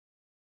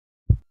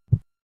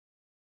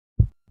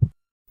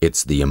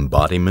It's the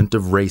embodiment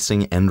of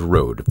racing and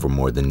road for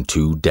more than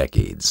 2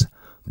 decades.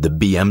 The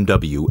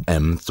BMW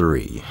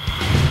M3.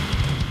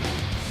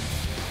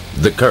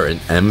 The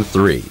current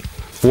M3.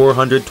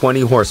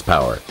 420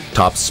 horsepower,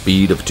 top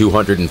speed of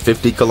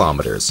 250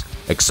 kilometers,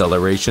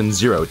 acceleration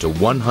 0 to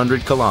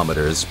 100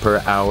 kilometers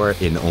per hour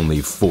in only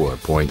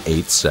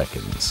 4.8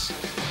 seconds.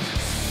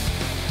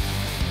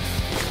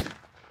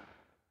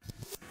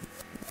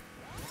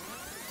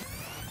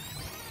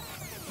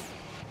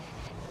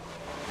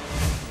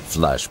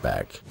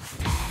 Flashback.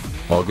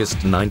 August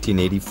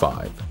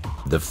 1985.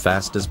 The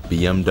fastest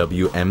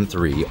BMW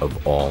M3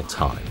 of all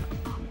time.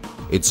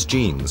 Its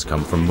genes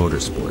come from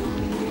motorsport.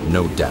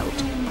 No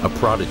doubt, a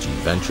prodigy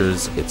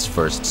ventures its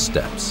first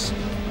steps.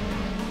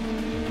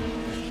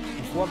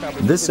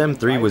 This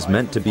M3 was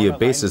meant to be a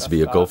basis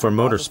vehicle for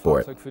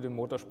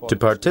motorsport. To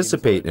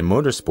participate in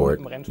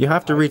motorsport, you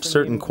have to reach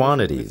certain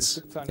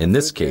quantities. In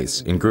this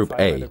case, in Group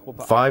A,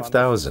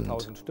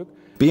 5,000.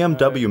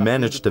 BMW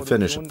managed to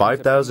finish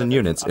 5,000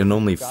 units in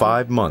only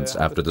 5 months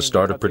after the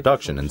start of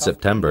production in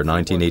September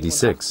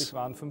 1986.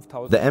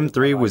 The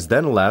M3 was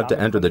then allowed to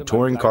enter the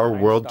Touring Car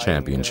World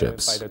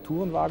Championships.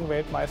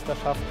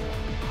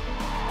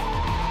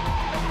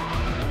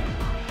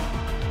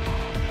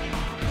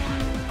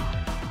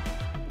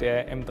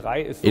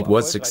 It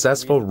was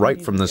successful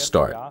right from the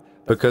start,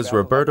 because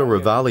Roberto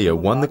Ravaglia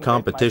won the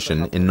competition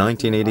in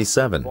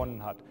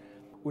 1987.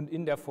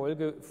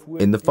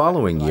 In the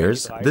following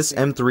years, this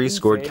M3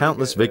 scored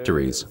countless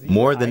victories,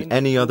 more than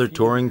any other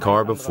touring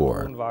car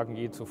before.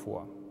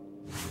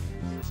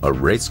 A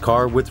race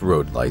car with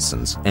road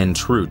license and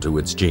true to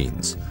its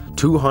genes.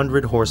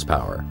 200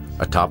 horsepower,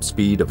 a top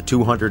speed of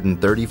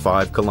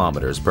 235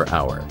 kilometers per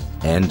hour,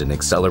 and an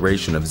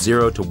acceleration of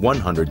 0 to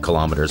 100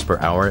 kilometers per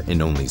hour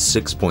in only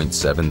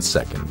 6.7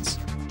 seconds.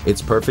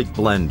 Its perfect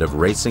blend of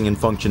racing and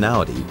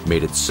functionality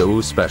made it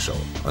so special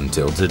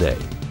until today.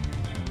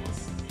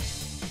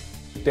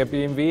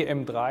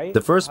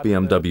 The first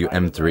BMW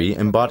M3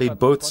 embodied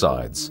both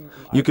sides.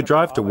 You could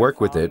drive to work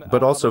with it,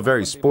 but also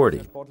very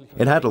sporty.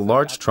 It had a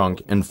large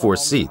trunk and 4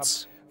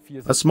 seats.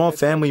 A small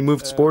family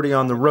moved sporty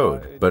on the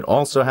road, but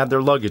also had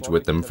their luggage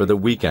with them for the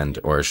weekend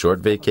or a short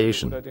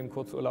vacation.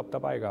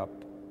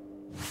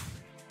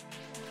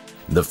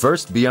 The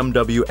first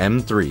BMW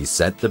M3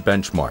 set the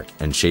benchmark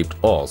and shaped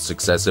all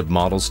successive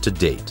models to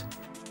date.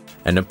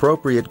 An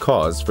appropriate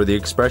cause for the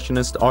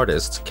expressionist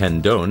artists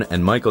Ken Doane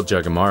and Michael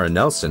Jagamara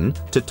Nelson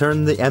to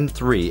turn the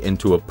M3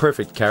 into a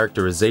perfect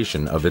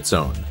characterization of its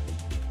own.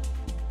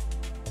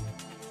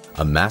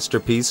 A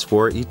masterpiece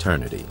for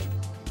eternity.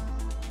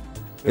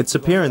 Its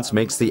appearance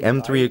makes the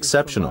M3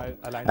 exceptional.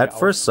 At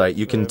first sight,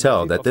 you can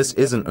tell that this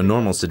isn't a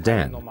normal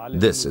sedan.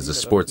 This is a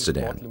sports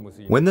sedan.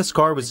 When this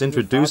car was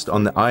introduced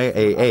on the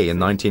IAA in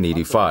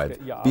 1985,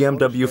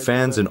 BMW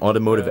fans and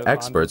automotive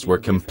experts were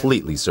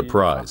completely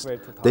surprised.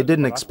 They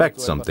didn't expect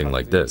something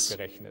like this.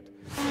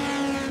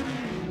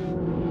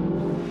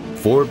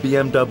 4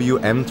 BMW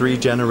M3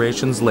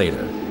 generations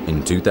later,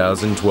 in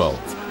 2012,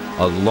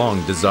 a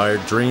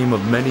long-desired dream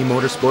of many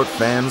motorsport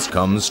fans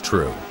comes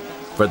true.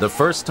 For the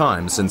first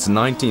time since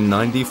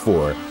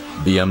 1994,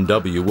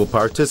 BMW will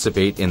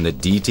participate in the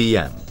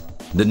DTM.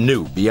 The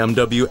new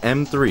BMW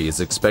M3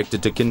 is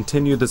expected to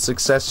continue the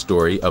success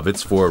story of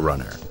its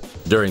forerunner.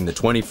 During the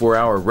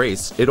 24-hour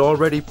race, it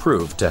already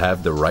proved to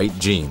have the right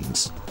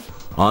genes.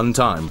 On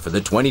time for the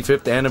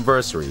 25th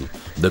anniversary,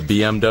 the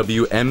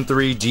BMW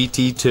M3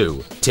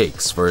 GT2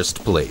 takes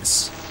first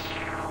place.